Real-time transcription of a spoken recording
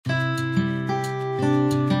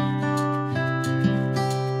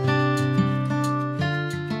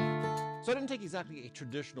take exactly a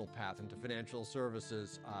traditional path into financial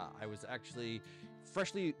services. I was actually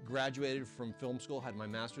freshly graduated from film school, had my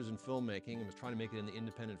master's in filmmaking, and was trying to make it in the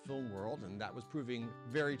independent film world, and that was proving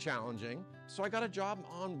very challenging. So I got a job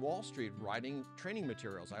on Wall Street writing training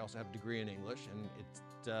materials. I also have a degree in English,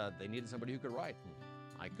 and they needed somebody who could write.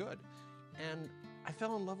 I could. And I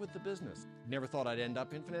fell in love with the business. Never thought I'd end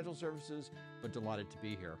up in financial services, but delighted to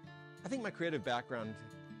be here. I think my creative background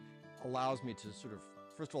allows me to sort of,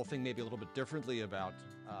 first of all, think maybe a little bit differently about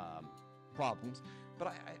problems, but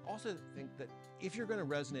I also think that if you're going to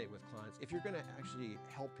resonate with clients, if you're going to actually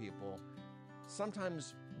help people,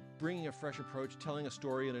 sometimes bringing a fresh approach, telling a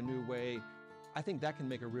story in a new way, I think that can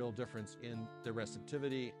make a real difference in their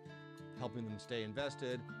receptivity, helping them stay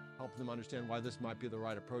invested, helping them understand why this might be the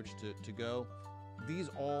right approach to go. These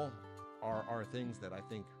all are things that I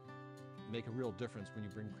think make a real difference when you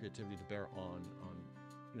bring creativity to bear on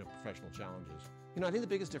professional challenges. I think the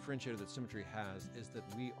biggest differentiator that Symmetry has is that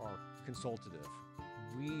we are consultative.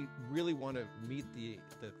 We really want to meet the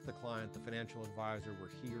client, the financial advisor, where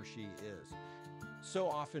he or she is. So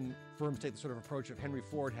often firms take the sort of approach of Henry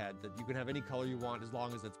Ford had, that you can have any color you want as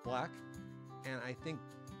long as it's black. And I think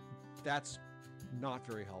that's not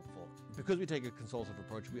very helpful. Because we take a consultative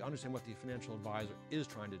approach, we understand what the financial advisor is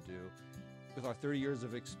trying to do. With our 30 years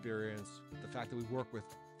of experience, the fact that we work with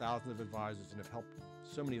thousands of advisors and have helped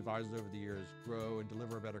so many advisors over the years grow and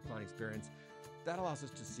deliver a better client experience, that allows us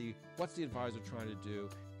to see what's the advisor trying to do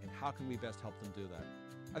and how can we best help them do that.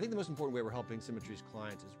 I think the most important way we're helping Symmetry's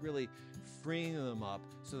clients is really freeing them up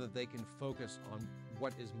so that they can focus on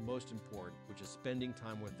what is most important, which is spending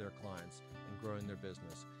time with their clients and growing their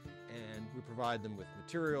business. And we provide them with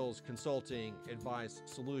materials, consulting, advice,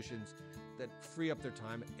 solutions that free up their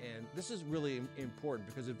time. And this is really important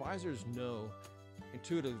because advisors know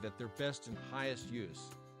intuitively that their best and highest use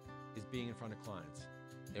is being in front of clients.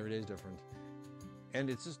 Every day is different. And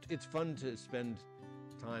it's fun to spend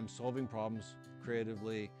time solving problems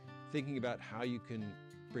creatively, thinking about how you can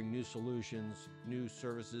bring new solutions, new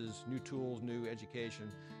services, new tools, new education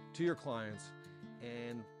to your clients.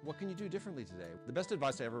 And what can you do differently today? The best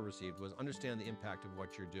advice I ever received was understand the impact of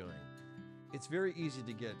what you're doing. It's very easy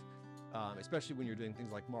to get, especially when you're doing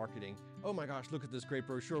things like marketing, oh my gosh, look at this great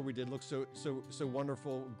brochure we did, looks so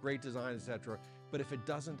wonderful, great design, etc. But if it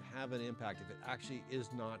doesn't have an impact, if it actually is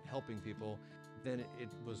not helping people, then it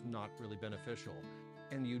was not really beneficial.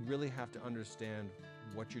 And you'd really have to understand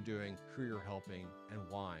what you're doing, who you're helping, and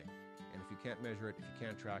why. And if you can't measure it, if you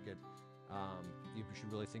can't track it, you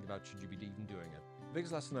should really think about, should you be even doing it? The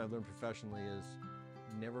biggest lesson I've learned professionally is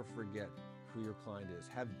never forget who your client is.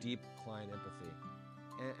 Have deep client empathy.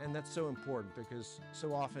 And that's so important because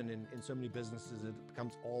so often in so many businesses it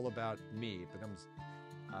becomes all about me. It becomes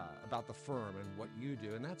about the firm and what you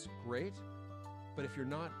do, and that's great. But if you're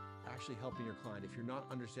not actually helping your client, if you're not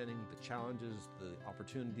understanding the challenges, the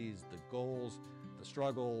opportunities, the goals, the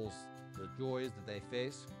struggles, the joys that they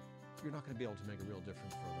face, you're not going to be able to make a real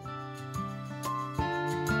difference for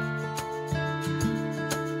them.